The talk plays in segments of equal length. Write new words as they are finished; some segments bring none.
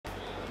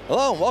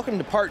Hello and welcome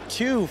to part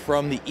 2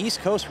 from the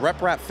East Coast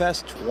RepRap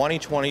Fest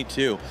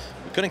 2022.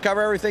 We couldn't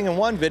cover everything in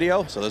one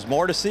video, so there's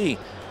more to see.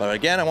 But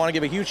again, I want to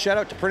give a huge shout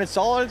out to Printed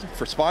Solid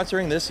for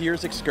sponsoring this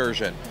year's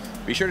excursion.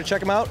 Be sure to check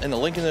them out in the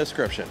link in the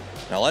description.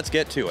 Now let's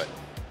get to it.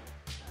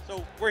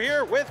 So we're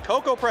here with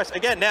CocoaPress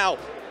again. Now,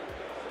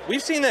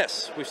 we've seen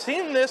this. We've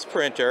seen this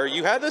printer.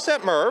 You had this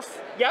at MRF.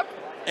 Yep.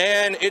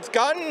 And it's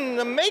gotten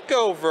a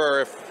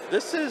makeover. If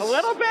this is a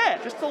little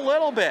bit. Just a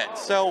little bit.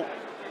 So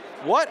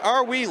what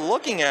are we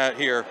looking at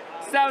here?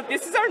 So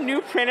this is our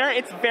new printer.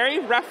 It's very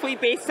roughly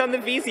based on the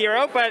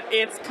Vzero, but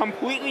it's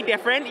completely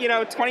different. You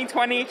know,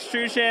 2020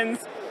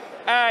 extrusions,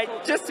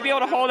 just to be able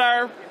to hold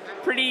our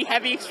pretty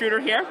heavy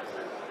extruder here.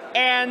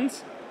 And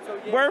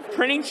we're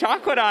printing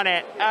chocolate on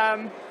it.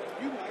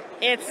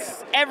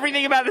 It's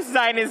everything about this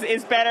design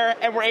is better,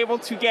 and we're able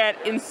to get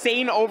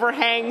insane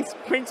overhangs,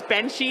 print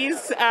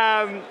benchies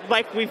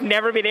like we've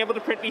never been able to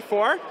print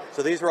before.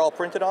 So these were all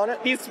printed on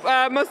it? These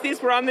most of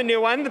these were on the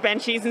new one, the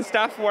benchies and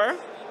stuff were.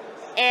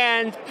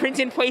 And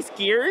print-in-place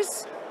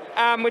gears,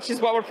 which is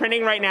what we're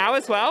printing right now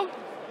as well.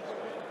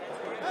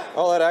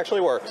 Oh, that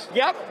actually works.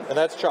 Yep. And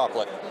that's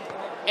chocolate.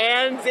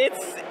 And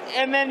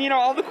then, you know,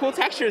 all the cool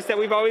textures that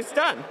we've always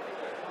done.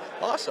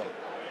 Awesome.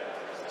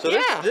 So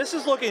yeah. this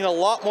is looking a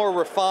lot more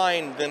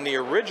refined than the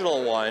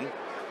original one.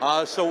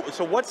 So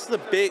what's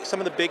some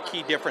of the big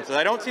key differences?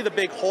 I don't see the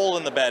big hole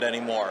in the bed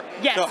anymore.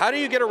 Yes. So how do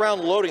you get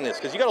around loading this?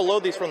 Because you got to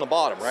load these from the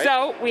bottom, right?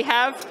 So we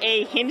have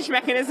a hinge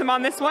mechanism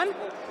on this one.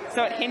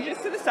 So it hinges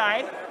to the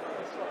side.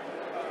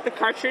 The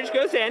cartridge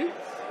goes in.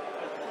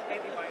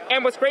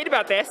 And what's great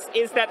about this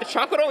is that the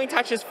chocolate only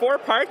touches 4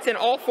 parts, and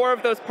all 4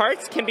 of those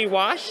parts can be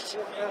washed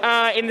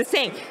in the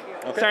sink.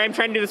 Okay. Sorry, I'm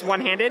trying to do this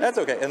one-handed. That's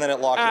okay, and then it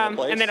locks into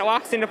place? And then it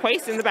locks into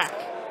place in the back.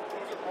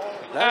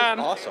 That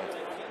is awesome.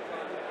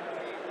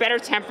 Better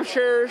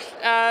temperature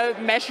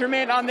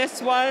measurement on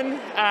this one.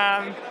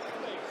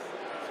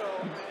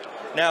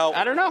 Now,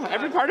 I don't know,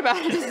 every part about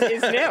it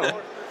is new.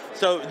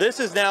 So this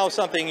is now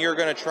something you're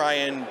going to try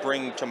and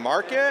bring to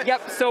market?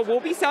 Yep, so we'll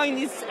be selling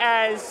these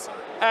as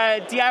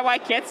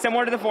DIY kits,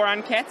 similar to the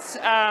Voron kits,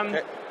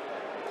 okay.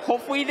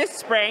 Hopefully this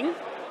spring.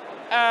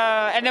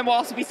 And then we'll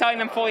also be selling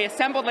them fully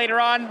assembled later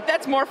on.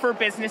 That's more for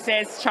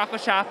businesses,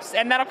 chocolate shops,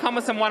 and that'll come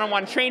with some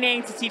one-on-one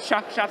training to teach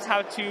chocolate shops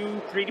how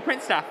to 3D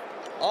print stuff.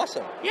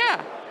 Awesome.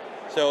 Yeah.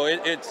 So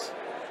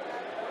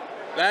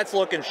that's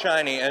looking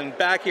shiny. And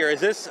back here,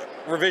 is this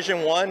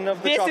revision 1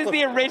 of the chocolate? This is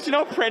the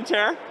original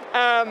printer.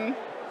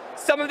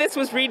 Some of this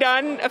was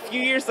redone a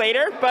few years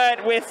later,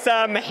 but with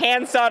some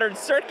hand-soldered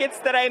circuits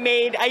that I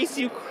made. I used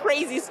to do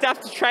crazy stuff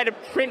to try to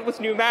print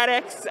with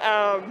pneumatics.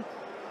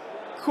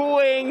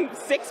 Cooling,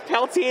 6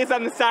 Peltiers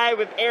on the side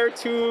with air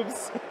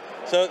tubes.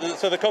 So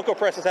the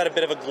CocoaPress has had a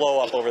bit of a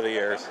glow up over the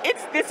years.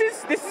 This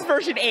is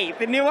version 8.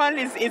 The new one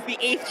is the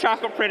 8th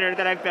chocolate printer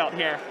that I've built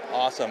here.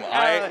 Awesome.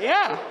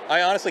 Yeah.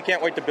 I honestly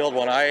can't wait to build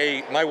one.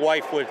 My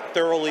wife would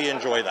thoroughly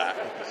enjoy that.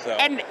 So.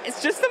 And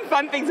it's just some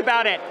fun things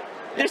about it.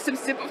 There's some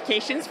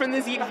simplifications from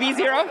the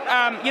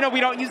Vzero. You know, we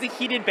don't use a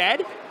heated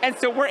bed, and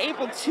so we're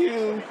able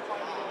to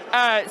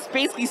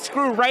basically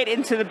screw right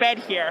into the bed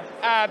here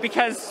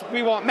because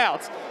we won't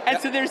melt. And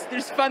so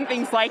there's fun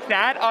things like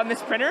that on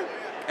this printer.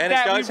 And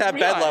it does have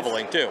bed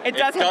leveling too. It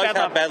does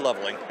have bed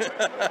leveling.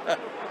 Awesome.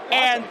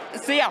 And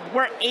so yeah,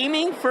 we're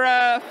aiming for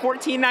a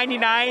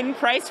 $14.99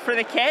 price for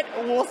the kit.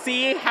 We'll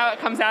see how it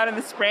comes out in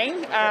the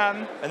spring.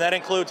 And that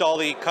includes all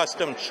the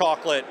custom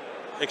chocolate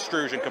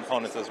extrusion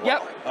components as well.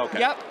 Yep. Okay.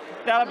 Yep.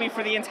 That'll be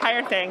for the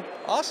entire thing.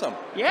 Awesome.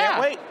 Yeah.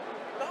 Can't wait.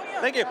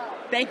 Thank you.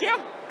 Thank you.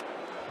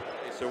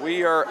 So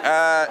we are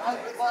at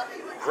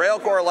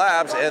Railcore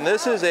Labs, and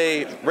this is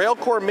a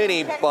Railcore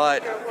Mini,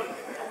 but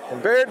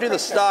compared to the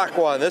stock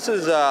one, this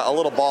is a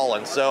little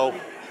ballin'. So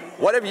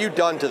what have you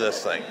done to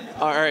this thing?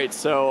 All right,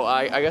 so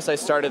I guess I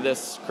started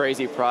this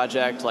crazy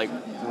project like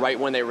right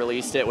when they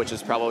released it, which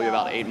is probably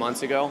about 8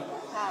 months ago.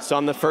 So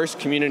I'm the first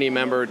community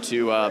member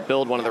to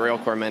build one of the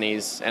Railcore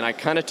Minis, and I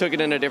kind of took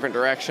it in a different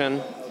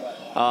direction.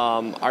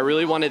 I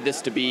really wanted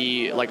this to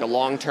be like a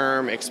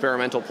long-term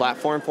experimental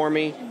platform for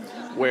me,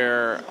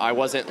 where I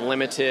wasn't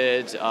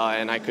limited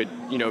and I could,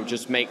 you know,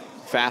 just make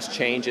fast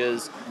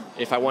changes.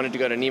 If I wanted to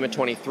go to NEMA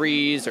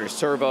 23s or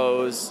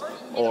servos,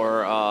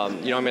 or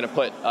you know, I'm going to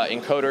put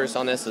encoders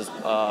on this as,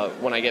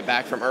 when I get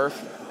back from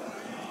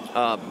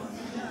ERRF.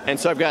 And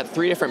so I've got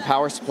 3 different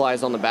power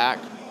supplies on the back,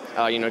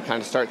 you know, to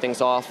kind of start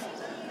things off.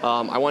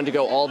 I wanted to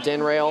go all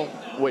DIN rail,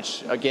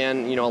 which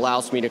again, you know,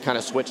 allows me to kind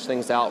of switch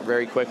things out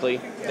very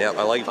quickly. Yeah,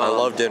 I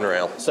love DIN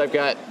rail. So I've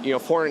got, you know,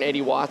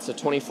 480 watts of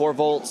 24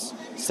 volts,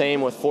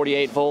 same with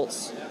 48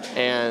 volts,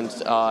 and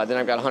then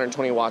I've got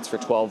 120 watts for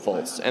 12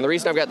 volts. And the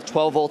reason I've got the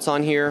 12 volts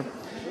on here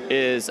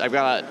is I've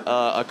got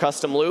a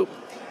custom loop,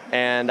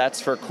 and that's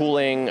for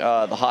cooling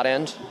the hot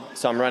end.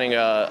 So I'm running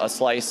a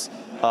Slice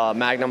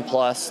Magnum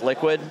Plus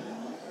liquid,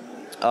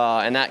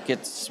 and that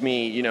gets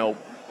me, you know,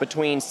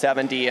 between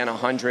 70 and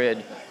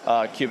 100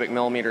 cubic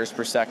millimeters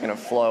per second of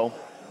flow.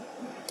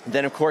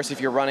 Then of course,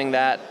 if you're running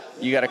that,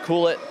 you got to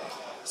cool it.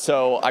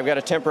 So I've got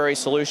a temporary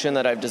solution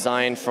that I've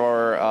designed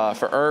for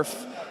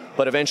ERRF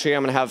but eventually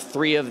I'm going to have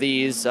 3 of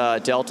these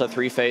Delta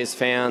 3-phase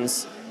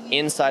fans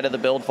inside of the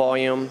build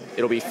volume.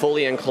 It'll be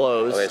fully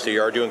enclosed. Okay, so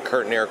you are doing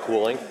curtain air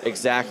cooling.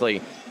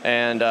 Exactly.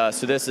 And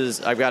so this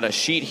is, I've got a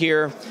sheet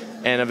here,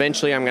 and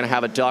eventually I'm going to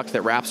have a duct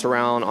that wraps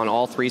around on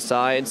all 3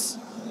 sides,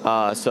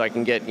 so I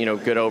can get, you know,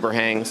 good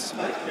overhangs.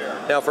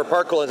 Now for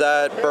part cooling, is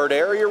that bird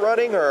air you're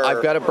running, or?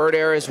 I've got a bird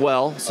air as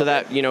well, so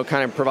that, you know,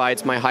 kind of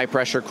provides my high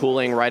pressure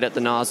cooling right at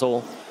the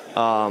nozzle,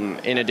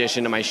 in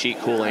addition to my sheet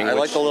cooling. I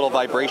like the little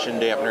vibration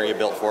dampener you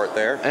built for it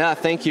there. Yeah,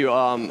 thank you.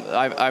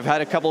 I've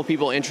had a couple of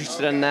people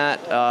interested in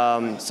that,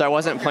 so I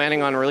wasn't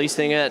planning on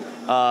releasing it,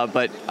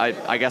 but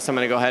I guess I'm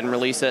going to go ahead and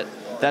release it.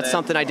 That's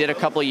something I did a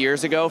couple of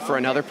years ago for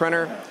another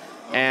printer,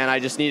 and I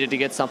just needed to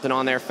get something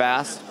on there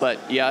fast. But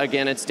yeah,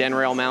 again, it's den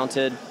rail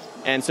mounted,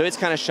 and so it's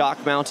kind of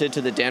shock mounted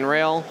to the den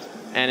rail,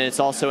 and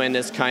it's also in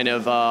this kind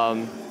of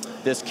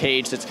this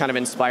cage that's kind of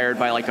inspired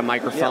by like a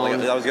microphone.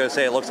 Yeah, I was going to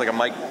say it looks like a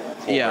mic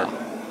holder. Yeah.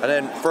 And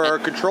then for our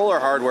controller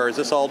hardware, is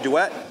this all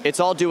Duet? It's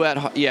all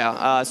Duet,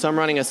 yeah. So I'm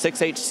running a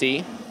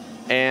 6HC,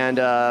 and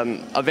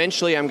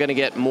eventually I'm going to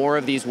get more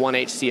of these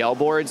 1HCL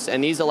boards,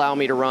 and these allow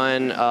me to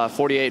run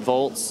 48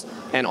 volts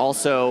and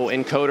also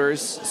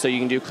encoders, so you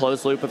can do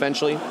closed loop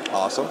eventually.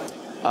 Awesome.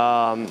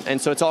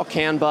 And so it's all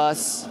CAN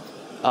bus,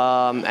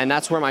 and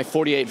that's where my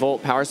 48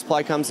 volt power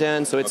supply comes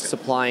in, so it's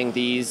supplying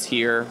these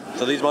here.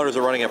 So these motors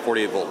are running at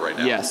 48 volt right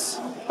now? Yes.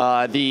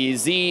 The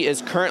Z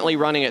is currently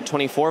running at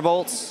 24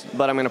 volts,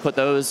 but I'm going to put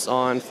those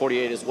on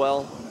 48 as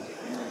well.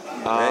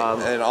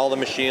 And all the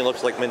machine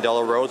looks like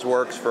Mandela Rose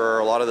works for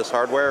a lot of this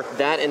hardware?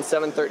 That in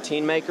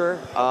 713 Maker.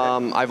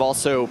 I've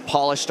also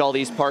polished all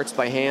these parts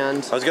by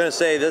hand. I was going to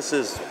say, this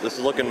is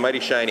looking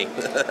mighty shiny.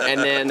 And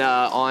then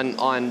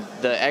on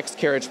the X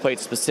carriage plate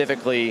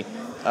specifically,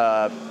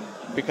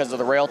 because of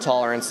the rail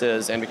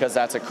tolerances and because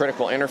that's a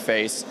critical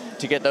interface,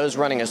 to get those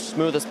running as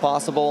smooth as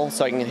possible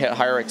so I can hit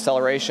higher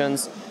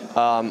accelerations,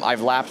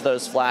 I've lapped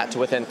those flat to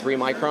within 3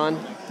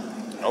 micron.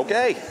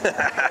 Okay.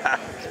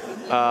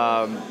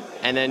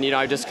 And then, you know,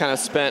 I just kind of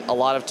spent a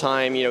lot of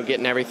time, you know,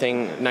 getting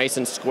everything nice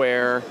and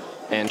square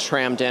and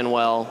trammed in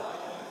well.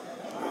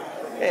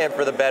 And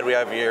for the bed, we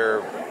have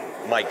your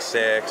mic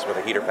 6 with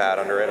a heater pad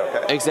under it,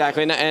 okay?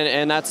 Exactly,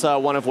 and that's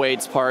one of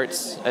Wade's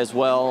parts as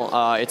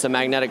well. It's a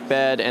magnetic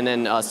bed, and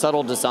then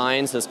Subtle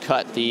Designs has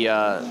cut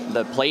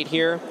the plate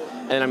here,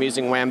 and I'm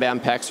using Wham Bam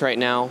PEX right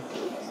now.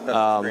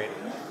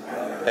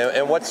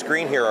 And what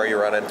screen here are you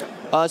running?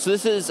 So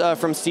this is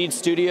from Seed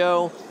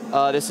Studio.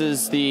 This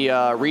is the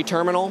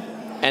re-terminal,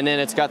 and then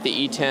it's got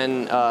the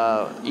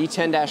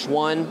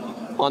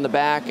E10-1 on the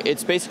back.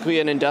 It's basically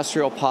an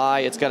industrial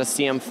Pi. It's got a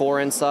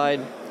CM4 inside,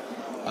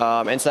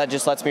 and so that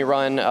just lets me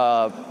run,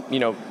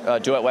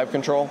 Duet Web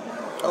Control.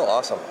 Oh,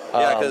 awesome.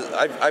 Yeah, because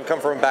I've come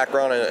from a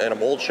background in a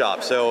mold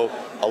shop, so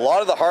a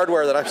lot of the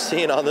hardware that I'm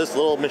seeing on this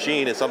little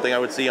machine is something I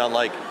would see on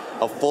like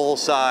a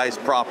full-size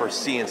proper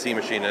CNC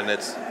machine, and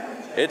it's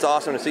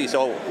awesome to see.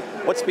 So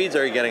what speeds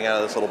are you getting out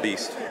of this little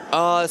beast?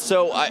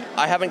 So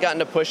I haven't gotten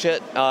to push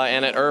it,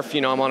 and at ERRF,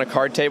 you know, I'm on a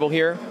card table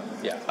here.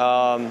 Yeah.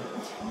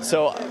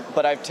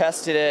 But I've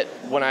tested it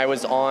when I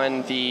was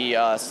on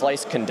the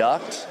Slice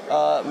Conduct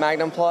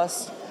Magnum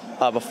Plus.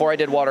 Before I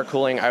did water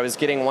cooling, I was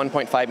getting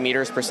 1.5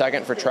 meters per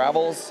second for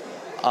travels,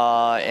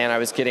 and I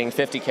was getting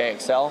 50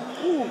 KXL.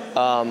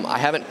 I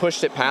haven't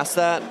pushed it past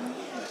that.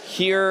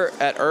 Here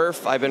at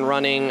ERRF, I've been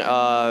running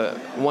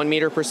 1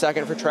 meter per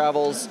second for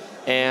travels,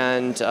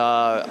 and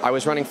I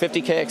was running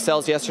 50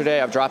 KXLs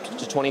yesterday. I've dropped it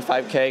to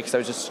 25K because I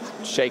was just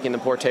shaking the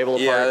poor table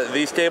apart. Yeah,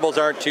 these tables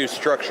aren't too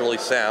structurally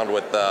sound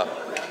with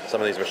some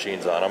of these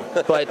machines on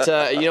them. But,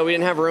 we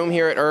didn't have room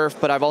here at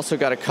ERRF, but I've also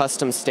got a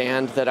custom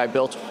stand that I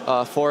built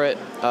for it,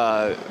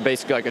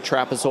 basically like a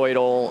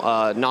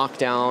trapezoidal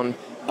knockdown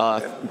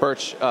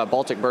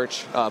Baltic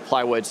birch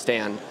plywood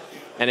stand.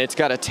 And it's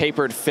got a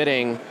tapered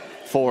fitting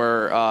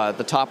for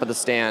the top of the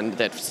stand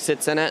that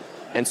sits in it.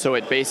 And so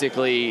it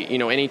basically, you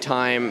know,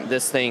 anytime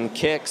this thing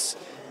kicks,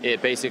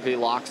 it basically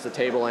locks the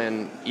table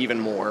in even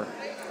more.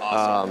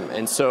 Awesome.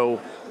 And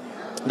so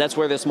that's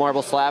where this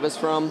marble slab is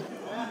from.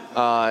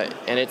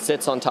 And it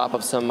sits on top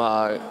of some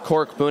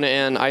cork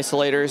Buna-in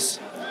isolators.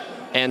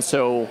 And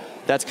so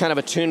that's kind of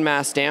a tune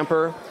mass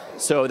damper.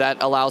 So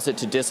that allows it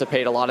to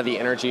dissipate a lot of the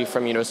energy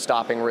from, you know,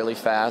 stopping really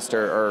fast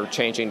or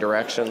changing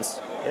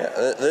directions.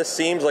 Yeah, this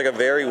seems like a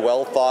very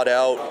well thought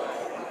out,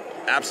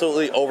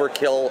 absolutely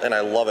overkill, and I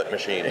love it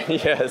machine.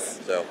 Yes,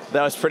 so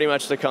that was pretty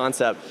much the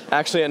concept.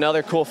 Actually,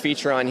 another cool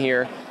feature on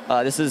here,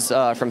 this is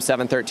from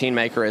 713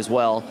 Maker as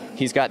well.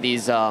 He's got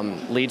these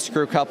lead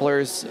screw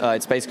couplers.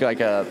 It's basically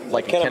like a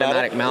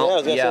kinematic mount. Yeah, I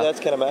was gonna say that's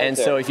kinematic. And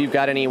so if you've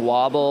got any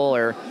wobble,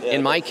 or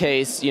in my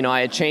case, you know, I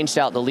had changed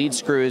out the lead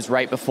screws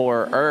right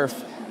before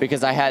ERRF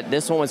because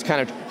this one was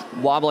kind of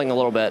wobbling a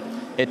little bit.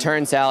 It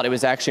turns out it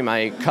was actually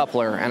my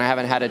coupler, and I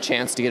haven't had a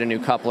chance to get a new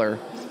coupler.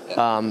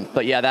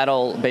 But yeah,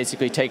 that'll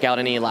basically take out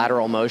any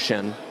lateral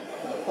motion.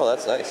 Oh,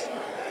 that's nice.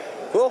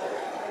 Cool.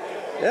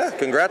 Yeah,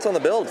 congrats on the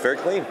build. Very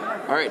clean.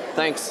 All right,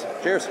 thanks.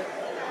 Cheers.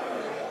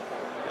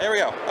 There we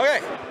go.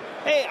 Okay.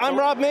 Hey, I'm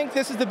Rob Mink.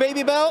 This is the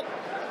Babybelt.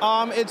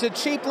 It's a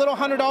cheap little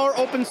 $100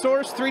 open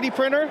source 3D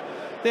printer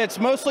that's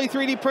mostly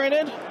 3D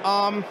printed.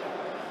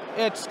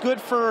 It's good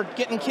for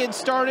getting kids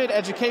started,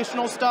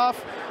 educational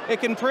stuff. It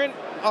can print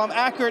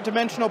accurate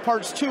dimensional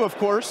parts too, of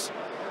course.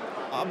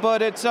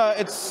 But it's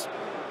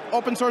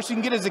open source. You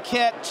can get it as a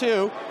kit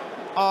too.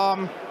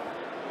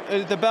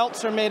 The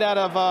belts are made out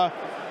of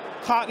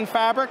cotton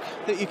fabric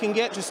that you can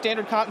get, just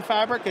standard cotton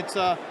fabric. It's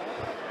a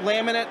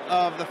laminate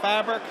of the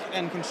fabric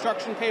and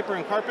construction paper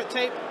and carpet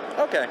tape.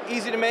 Okay.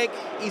 Easy to make,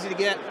 easy to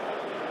get.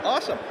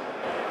 Awesome.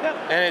 Yeah.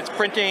 And it's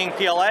printing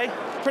PLA?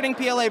 Printing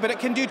PLA, but it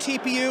can do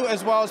TPU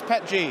as well as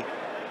PETG.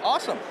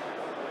 Awesome.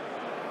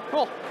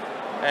 Cool.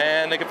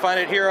 And they can find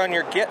it here on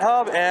your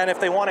GitHub, and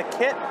if they want a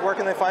kit, where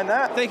can they find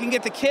that? They can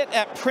get the kit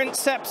at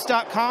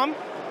printceps.com.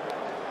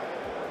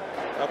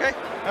 Okay.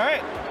 All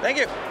right. Thank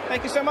you.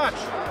 Thank you so much.